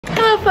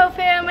Hello Faux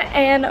Fam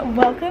and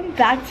welcome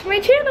back to my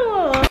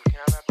channel.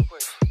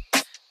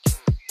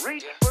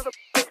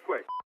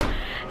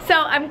 So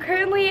I'm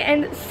currently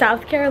in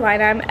South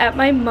Carolina. I'm at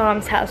my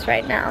mom's house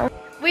right now.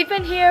 We've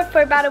been here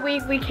for about a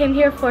week. We came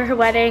here for her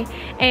wedding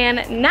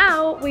and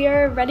now we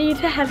are ready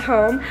to head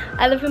home.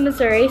 I live in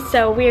Missouri,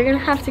 so we are gonna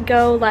have to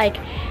go like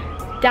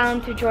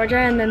down through Georgia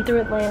and then through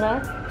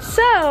Atlanta.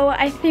 So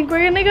I think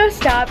we're gonna go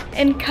stop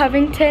in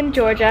Covington,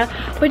 Georgia,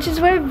 which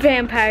is where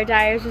Vampire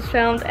Diaries was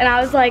filmed. And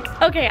I was like,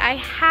 okay, I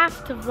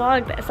have to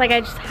vlog this. Like,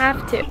 I just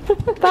have to.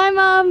 Bye,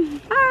 Mom.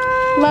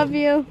 Bye. Love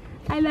you.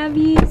 I love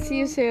you. See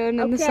you soon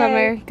in the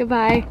summer.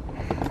 Goodbye.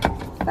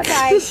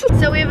 Bye-bye.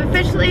 So we have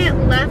officially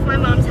left my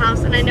mom's house,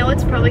 and I know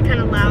it's probably kind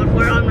of loud.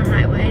 We're on the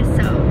highway,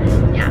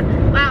 so yeah.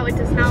 Wow, it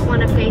does not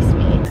want to face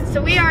me.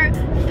 So we are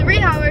 3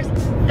 hours,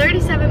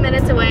 37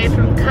 minutes away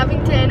from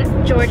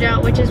Covington, Georgia,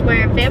 which is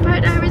where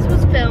Vampire Diaries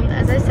was filmed,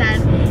 as I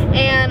said.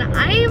 And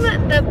I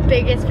am the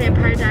biggest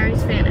Vampire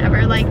Diaries fan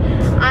ever. Like,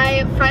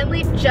 I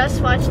finally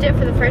just watched it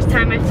for the first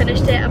time. I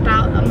finished it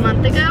about a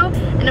month ago,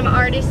 and I'm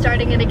already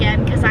starting it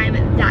again because I'm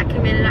that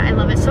committed. I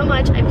love it so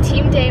much. I'm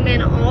Team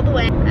Damon all the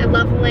way. I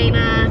love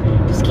Elena.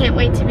 Just can't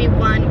wait to be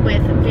one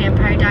with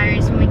Vampire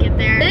Diaries when we get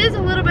there. It is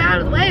a little bit out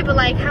of the way, but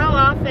like, how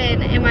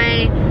often am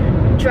I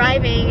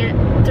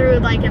driving through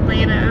like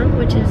Atlanta,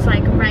 which is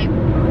like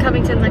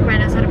Covington's like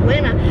right outside of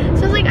Atlanta.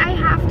 So it's like, I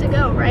have to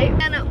go, right?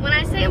 And when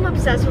I say I'm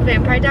obsessed with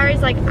Vampire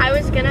Diaries, like I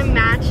was gonna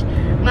match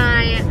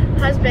my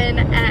husband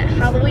at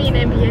Halloween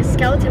and be a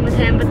skeleton with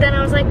him, but then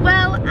I was like,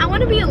 well, I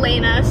wanna be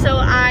Elena, so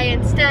I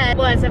instead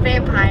was a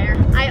vampire.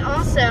 I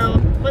also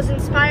was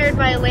inspired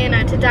by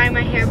Elena to dye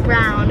my hair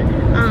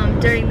brown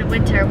during the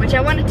winter, which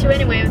I wanted to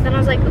anyway, but then I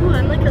was like, ooh,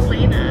 I'm like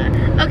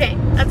Elena. Okay,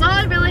 that's all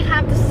I really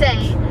have to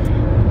say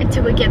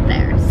until we get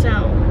there,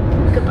 so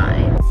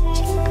goodbye.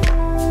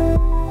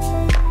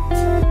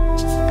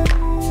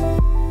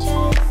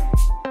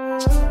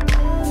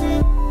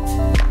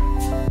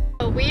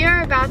 We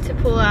are about to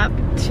pull up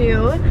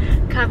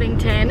to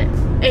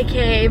Covington,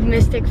 aka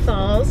Mystic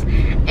Falls,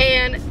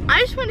 and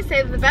I just want to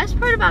say that the best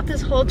part about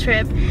this whole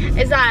trip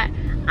is that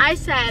I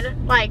said,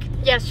 like,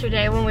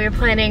 yesterday when we were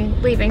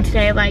planning leaving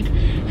today, like,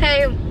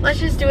 hey, let's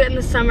just do it in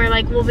the summer,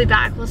 like, we'll be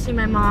back, we'll see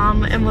my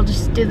mom, and we'll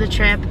just do the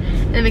trip,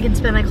 and then we can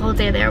spend like a whole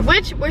day there,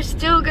 which we're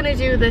still gonna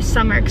do this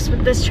summer, because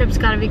this trip's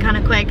gotta be kind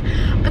of quick.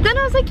 But then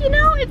I was like, you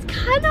know, it's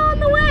kind of on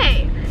the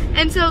way.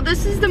 And so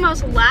this is the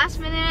most last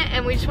minute,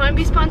 and we just want to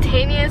be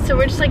spontaneous, so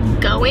we're just like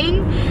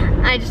going.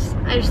 I just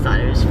thought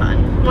it was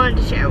fun. Wanted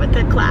to share with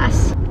the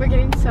class. We're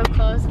getting so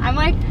close. I'm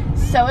like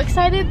so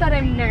excited that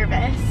I'm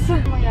nervous.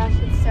 Oh my gosh,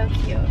 it's so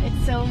cute.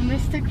 It's so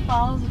Mystic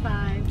Falls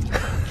vibes.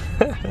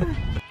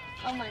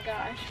 Oh my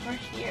gosh, we're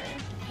here.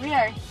 We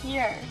are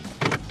here.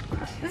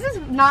 This is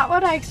not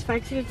what I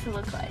expected it to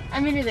look like.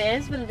 I mean, it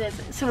is, but it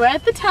isn't. So we're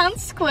at the town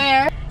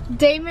square.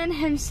 Damon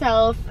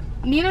himself,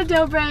 Nina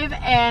Dobrev,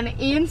 and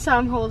Ian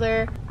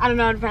Somholder, I don't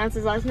know how to pronounce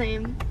his last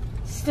name,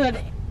 stood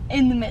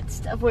in the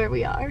midst of where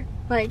we are.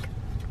 Like,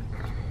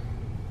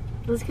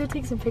 let's go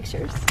take some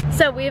pictures.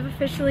 So we have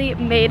officially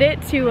made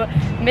it to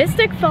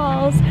Mystic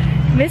Falls.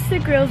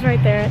 Mystic Grill's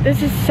right there.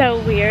 This is so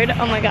weird.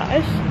 Oh my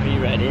gosh. Are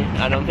you ready?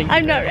 I don't think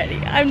I'm not ready.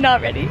 I'm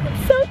not ready.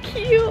 It's so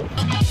cute.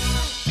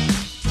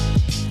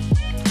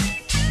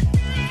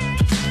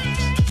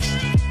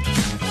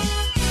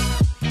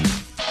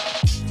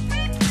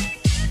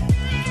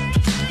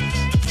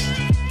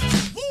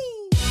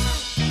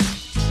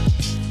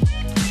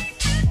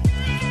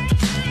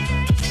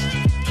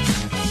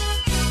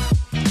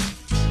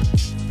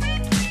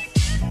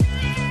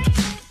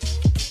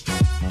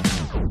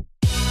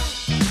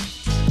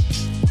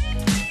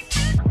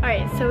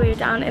 So we're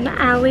down in the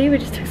alley. We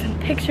just took some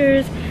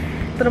pictures,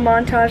 little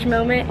montage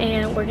moment,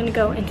 and we're gonna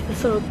go into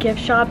this little gift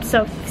shop.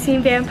 So if you've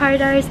seen Vampire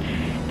Diaries,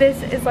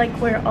 this is like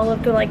where all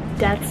of the like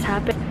deaths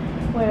happen,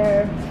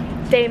 where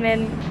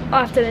Damon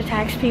often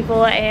attacks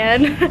people,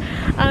 and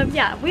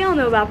yeah, we all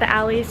know about the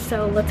alleys,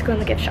 so let's go in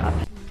the gift shop.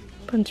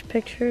 Bunch of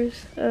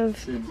pictures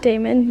of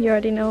Damon. You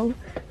already know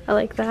I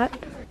like that.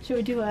 Should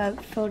we do a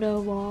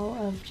photo wall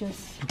of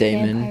just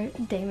Damon?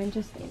 Damon,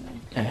 just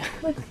Damon.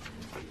 Look,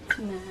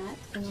 Matt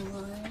and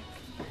Laura.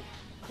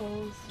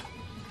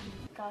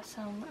 Got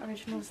some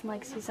originals and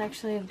legacies.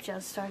 Actually, I've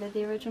just started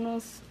the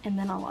originals, and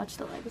then I'll watch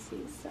the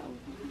legacies, so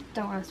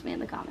don't roast me in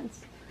the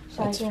comments. Should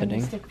That's I get a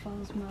fitting. Mystic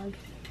Falls mug?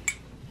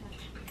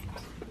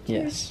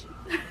 Yes.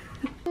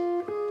 I'm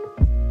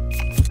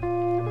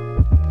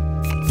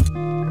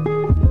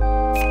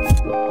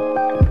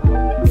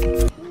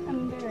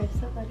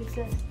embarrassed that that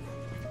exists.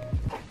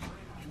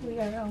 We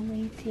are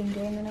only Team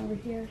Damon over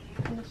here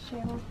on this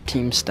channel.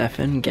 Team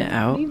Stefan, get What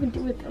out. do you even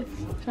do with this?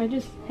 Should I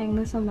just hang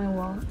this on my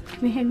wall?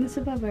 Can we hang this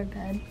above our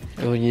bed?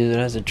 We'll use it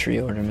as a tree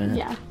ornament.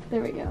 Yeah,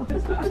 there we go.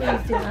 Please do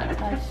not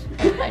touch.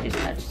 I just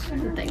touched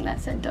the thing that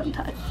said don't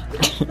touch.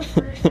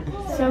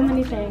 So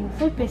many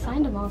things. Look, they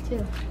signed them all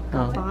too.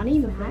 Oh. Bonnie,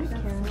 Matt,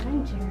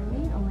 Caroline,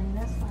 Jeremy,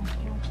 Elena,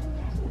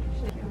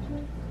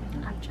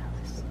 I'm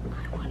jealous.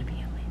 I want to be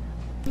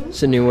Elena.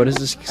 Sydney, what is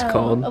this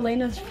called?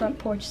 Elena's front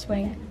porch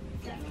swing.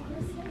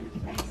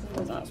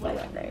 Does not smells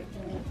way better.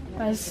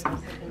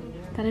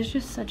 That is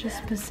just such a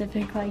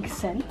specific like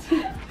scent.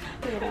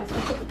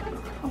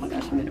 Oh my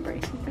gosh, I'm gonna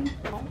break something.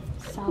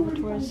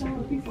 Salvatore's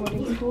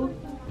boarding school.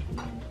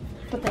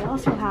 But they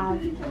also have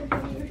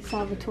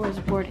Salvatore's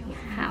boarding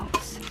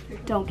house.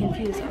 Don't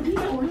confuse them.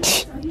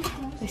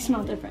 They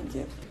smell different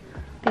too.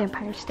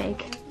 Vampire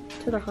steak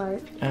to the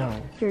heart.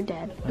 Oh. You're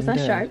dead. Was I'm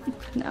that dead.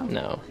 sharp? No.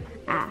 No.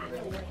 Ah.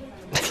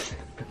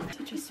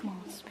 Such a small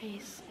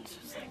space. It's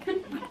just like,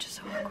 I'm just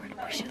so awkward.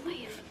 We should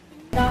leave.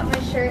 Got my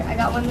shirt. I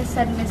got one that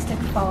said Mystic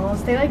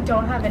Falls. They like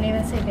don't have any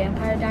that say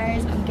Vampire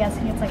Diaries. I'm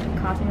guessing it's like a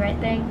copyright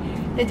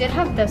thing. They did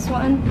have this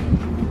one.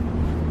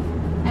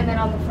 And then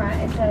on the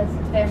front it says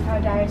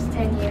Vampire Diaries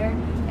 10-year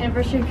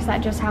anniversary because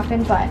that just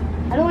happened, but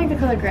I don't like the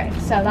color gray,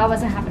 so that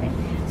wasn't happening.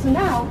 So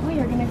now we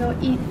are gonna go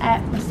eat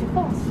at Mystic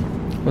Falls.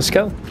 Let's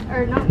go.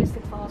 Or not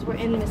Mystic Falls, we're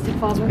in Mystic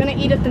Falls. We're gonna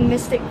eat at the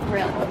Mystic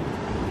Grill.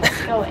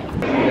 Let's go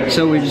in.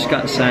 So we just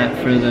got sat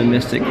for the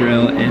Mystic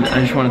Grill, and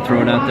I just want to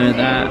throw it out there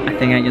that I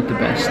think I get the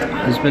best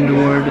husband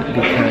award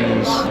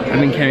because I've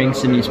been carrying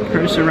Sydney's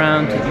purse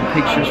around, taking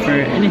pictures for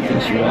her, anything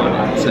she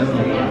wanted, so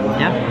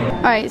yeah.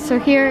 Alright, so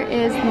here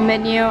is the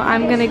menu.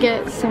 I'm gonna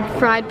get some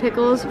fried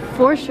pickles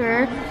for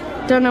sure.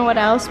 Don't know what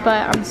else,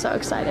 but I'm so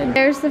excited.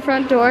 There's the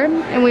front door,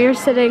 and we are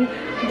sitting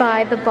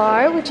by the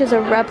bar, which is a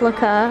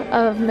replica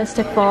of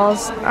Mystic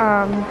Falls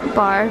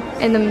bar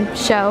in the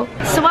show.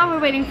 So while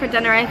we're waiting for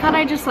dinner, I thought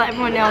I'd just let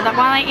everyone know that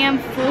while I am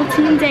full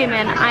team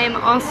Damon, I am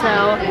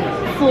also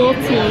full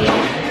team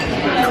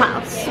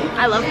Klaus.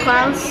 I love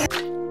Klaus.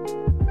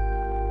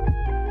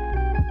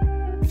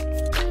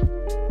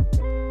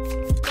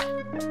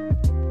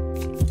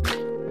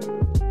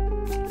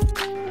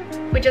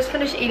 We just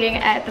finished eating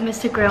at the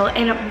Mystic Grill,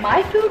 and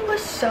my food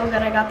was so good.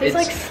 I got these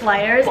like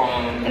sliders,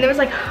 and there was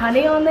like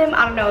honey on them.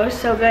 I don't know, it was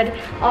so good.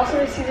 Also,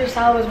 the Caesar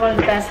salad was one of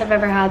the best I've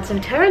ever had, so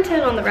 10 out of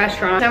 10 on the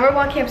restaurant. Now we're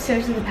walking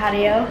upstairs to the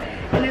patio,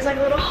 and there's like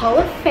a little hall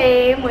of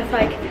fame with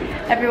like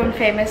everyone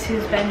famous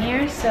who's been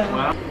here, so.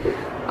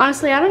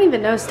 Honestly, I don't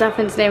even know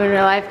Stefan's name in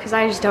real life because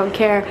I just don't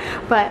care,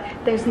 but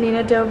there's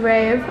Nina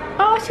Dobrev.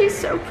 Oh, she's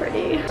so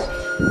pretty.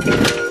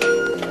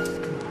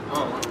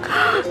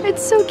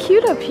 It's so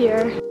cute up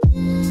here.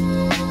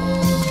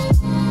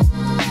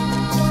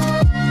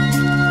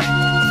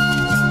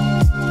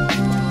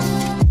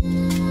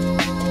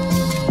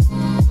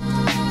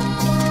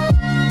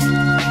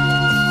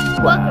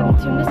 Welcome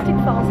to Mystic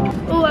Falls.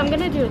 Oh, I'm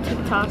gonna do a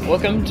TikTok.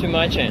 Welcome to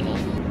my channel.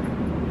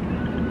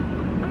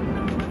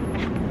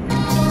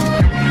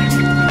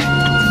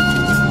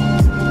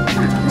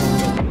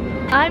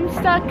 I'm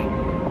stuck.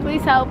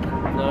 Please help.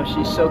 No,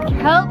 she's so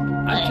cute. Help.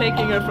 I'm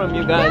taking her from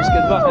you guys.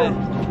 Goodbye.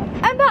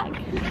 I'm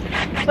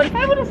back. What if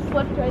I would have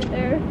slipped right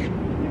there?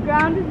 The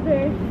ground is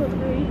very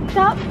slippery.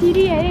 Stop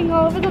DDAing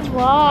all over the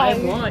vlog.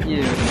 I want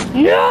you.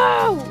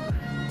 No!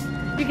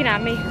 You can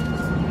have me.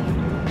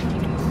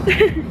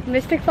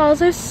 Mystic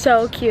Falls is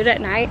so cute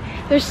at night.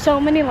 There's so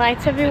many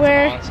lights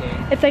everywhere. It's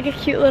awesome. It's like a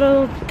cute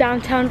little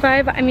downtown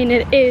vibe. I mean,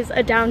 it is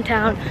a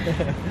downtown,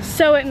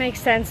 so it makes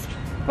sense.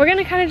 We're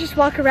gonna kind of just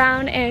walk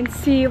around and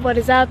see what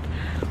is up.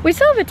 We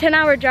still have a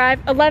 10-hour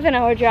drive,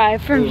 11-hour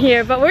drive from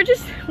here, but we're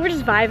just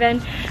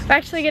vibing. We're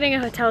actually getting a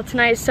hotel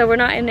tonight, so we're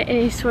not in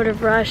any sort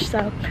of rush,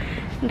 so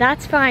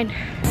that's fine.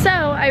 So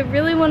I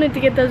really wanted to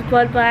get those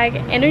blood bag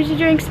energy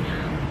drinks,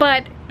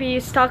 but the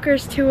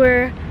Stalkers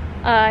Tour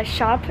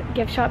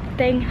gift shop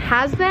thing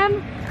has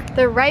them.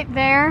 They're right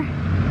there.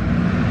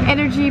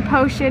 Energy,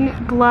 potion,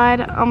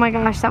 blood. Oh my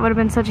gosh, that would have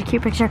been such a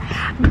cute picture.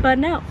 But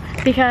no,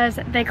 because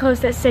they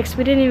closed at 6.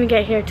 We didn't even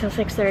get here till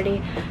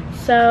 6:30.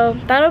 So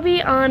that'll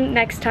be on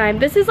next time.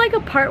 This is like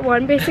a part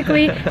 1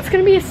 basically. It's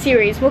gonna be a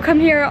series. We'll come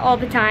here all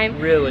the time.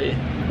 Really?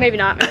 Maybe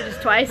not, maybe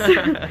just twice.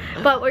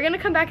 But we're gonna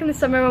come back in the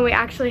summer when we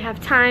actually have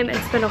time and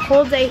spend a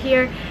whole day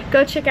here.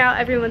 Go check out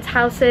everyone's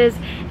houses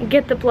and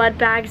get the blood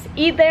bags.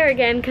 Eat there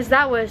again because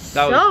that was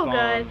so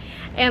good.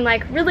 And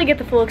like really get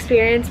the full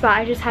experience, but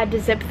I just had to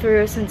zip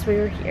through since we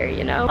were here,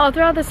 you know. All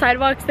throughout the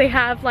sidewalks they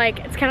have like,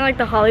 it's kind of like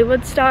the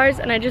Hollywood stars,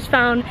 and I just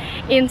found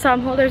in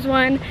Som Holders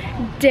one,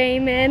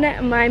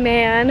 Damon, my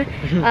man,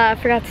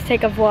 forgot to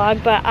take a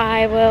vlog, but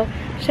I will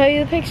show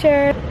you the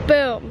picture.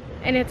 Boom,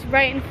 and it's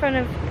right in front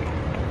of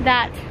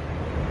that,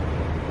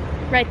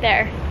 right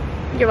there.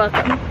 You're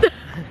welcome.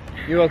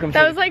 You're welcome.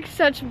 That was like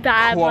such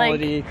bad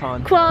quality like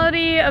content.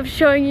 Quality of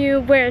showing you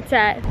where it's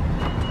at.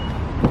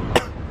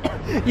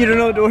 You don't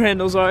know what door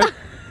handles are.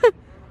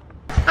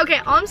 Okay,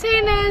 all I'm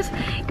saying is,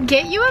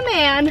 get you a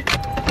man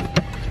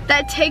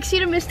that takes you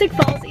to Mystic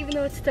Falls, even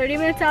though it's 30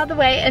 minutes out of the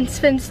way, and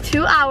spends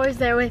 2 hours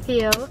there with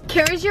you.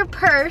 Carries your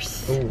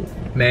purse. Ooh,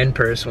 man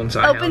purse once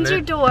I opens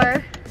your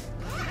door,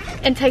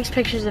 and takes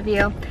pictures of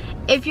you.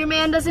 If your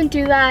man doesn't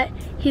do that,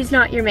 he's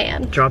not your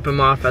man. Drop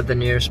him off at the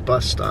nearest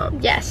bus stop.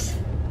 Yes,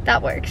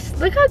 that works.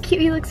 Look how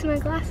cute he looks in my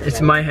glasses. It's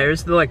my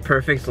hair's the like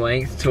perfect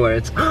length to where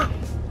it's,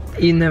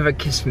 you never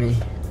kiss me.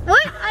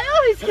 What? I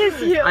always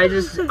kiss you.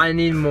 I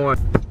need more.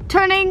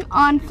 Turning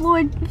on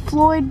Floyd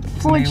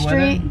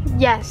Street.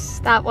 Yes,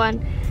 that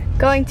one.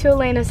 Going to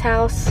Elena's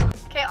house.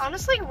 Okay,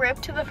 honestly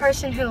rip to the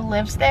person who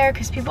lives there,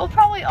 because people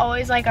probably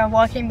always like are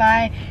walking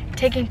by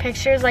taking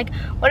pictures. Like,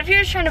 what if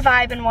you're just trying to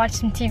vibe and watch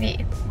some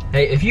TV?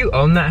 Hey, if you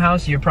own that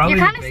house, you're probably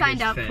kind of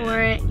signed up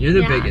for it. You're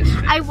the biggest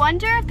fan. I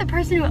wonder if the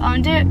person who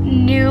owned it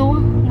knew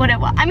what it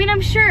was. I mean,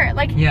 I'm sure,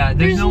 like, yeah,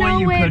 there's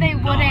no way they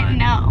wouldn't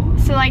know.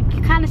 So like,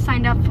 you kind of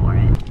signed up for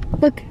it.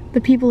 Look,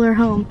 the people are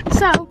home.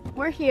 So,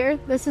 we're here.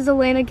 This is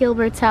Elena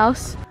Gilbert's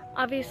house.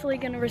 Obviously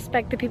gonna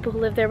respect the people who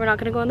live there. We're not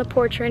gonna go on the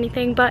porch or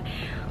anything, but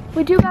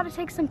we do gotta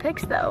take some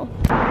pics though.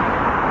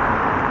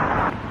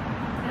 I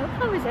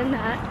hope I was in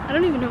that. I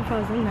don't even know if I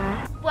was in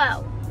that.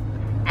 Well,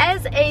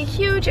 as a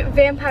huge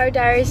Vampire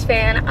Diaries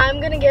fan, I'm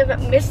gonna give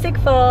Mystic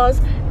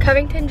Falls,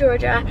 Covington,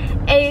 Georgia,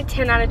 a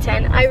 10 out of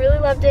 10. I really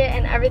loved it,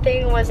 and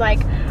everything was like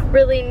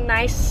really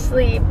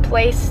nicely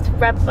placed.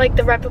 Like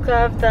the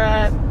replica of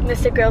the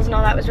Mystic Grills and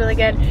all that was really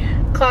good.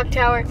 Clock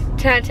tower,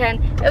 10 out of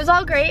 10. It was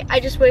all great. I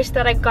just wish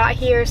that I got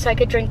here so I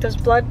could drink those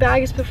blood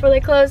bags before they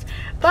close.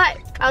 But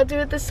I'll do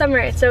it this summer,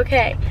 it's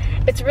okay.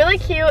 It's really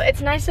cute,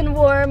 it's nice and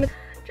warm.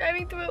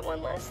 Driving through it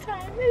one last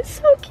time, it's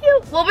so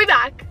cute. We'll be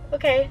back,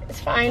 okay? It's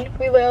fine,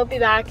 we will be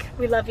back.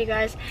 We love you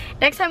guys.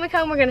 Next time we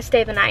come, we're gonna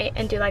stay the night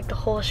and do like the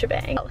whole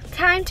shebang.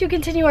 Time to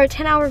continue our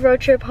 10-hour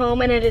road trip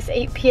home, and it is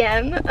 8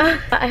 p.m.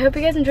 I hope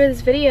you guys enjoyed this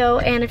video,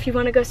 and if you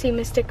wanna go see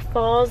Mystic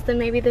Falls, then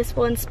maybe this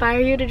will inspire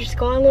you to just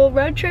go on a little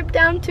road trip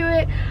down to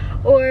it,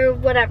 or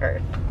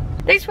whatever.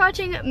 Thanks for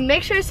watching.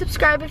 Make sure to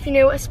subscribe if you're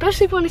new,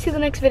 especially if you want to see the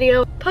next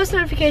video. Post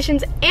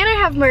notifications, and I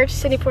have merch,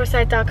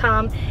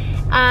 sydforsyth.com.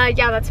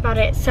 Yeah, that's about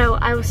it. So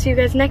I will see you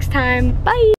guys next time. Bye!